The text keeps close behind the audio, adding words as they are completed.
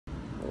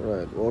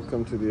Alright,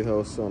 welcome to the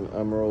house on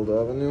Emerald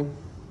Avenue.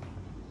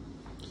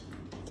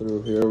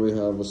 Through here we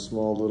have a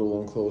small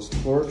little enclosed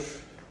porch.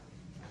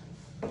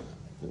 And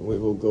we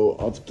will go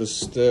up the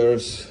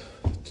stairs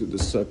to the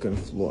second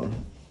floor.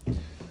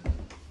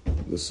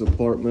 This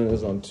apartment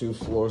is on 2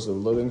 floors of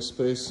living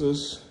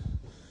spaces.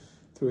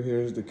 Through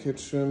here is the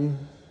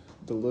kitchen,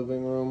 the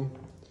living room,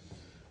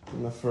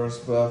 and the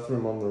first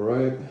bathroom on the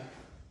right.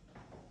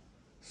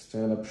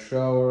 Stand-up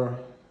shower,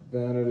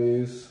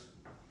 vanities.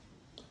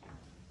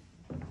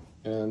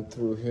 And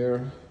through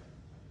here,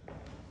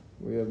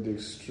 we have the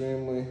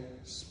extremely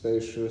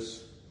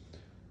spacious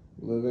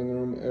living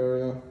room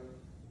area.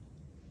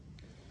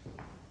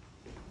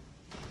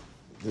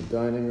 The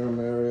dining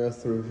room area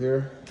through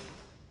here.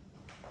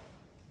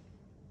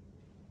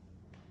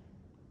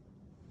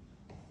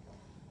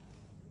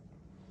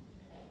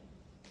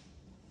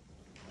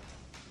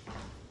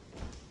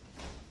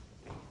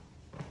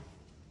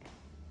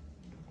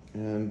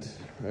 And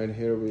right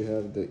here we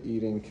have the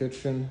eating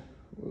kitchen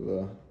with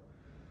a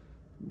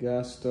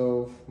gas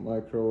stove,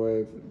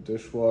 microwave,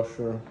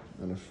 dishwasher,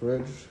 and a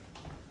fridge,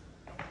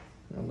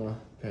 and a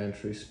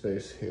pantry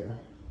space here.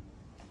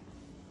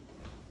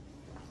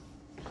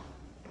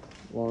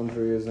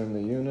 Laundry is in the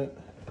unit.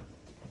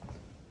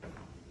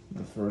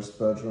 The first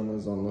bedroom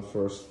is on the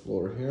first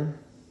floor here.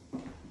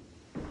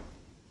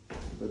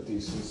 A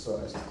decent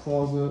sized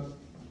closet,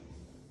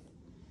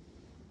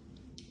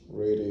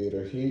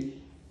 radiator heat.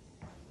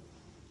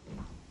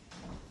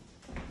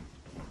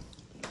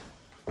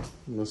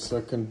 And the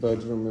second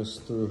bedroom is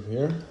through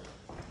here.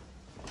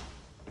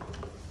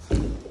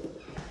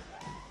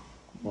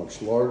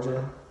 Much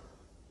larger.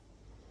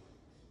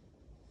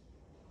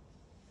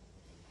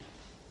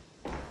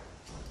 A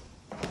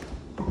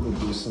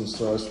decent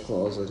sized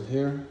closet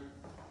here.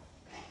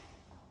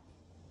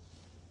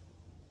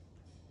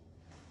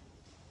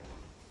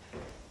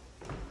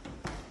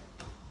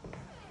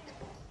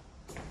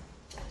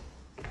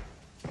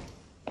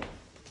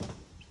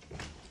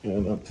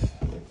 And up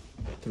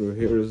through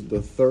here is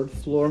the third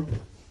floor.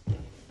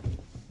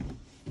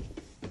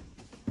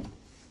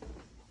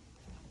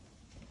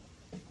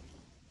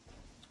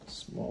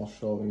 Small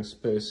shelving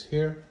space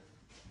here.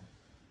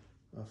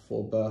 A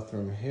full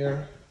bathroom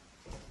here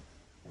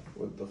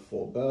with the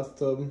full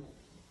bathtub.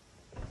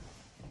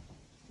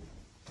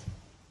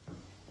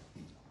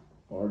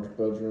 Large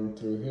bedroom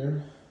through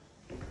here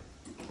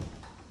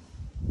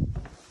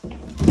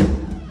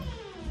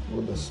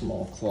with a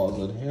small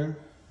closet here.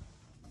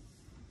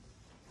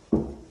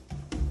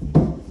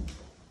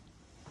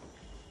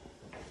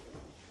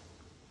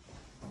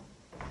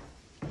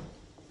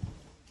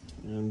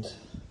 And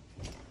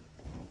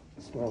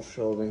small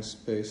shelving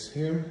space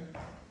here.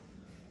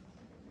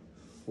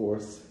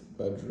 Fourth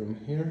bedroom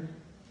here.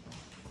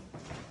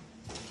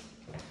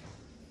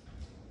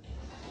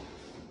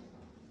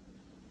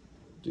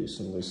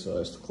 Decently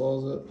sized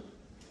closet.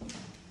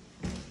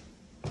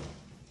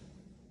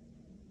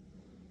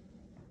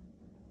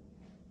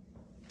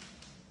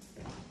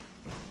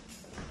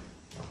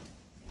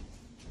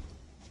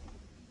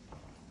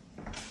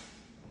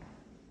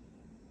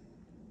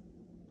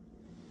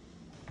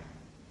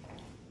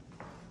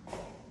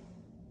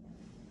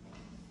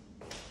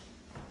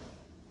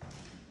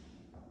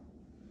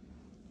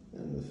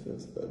 And the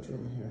fifth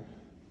bedroom here.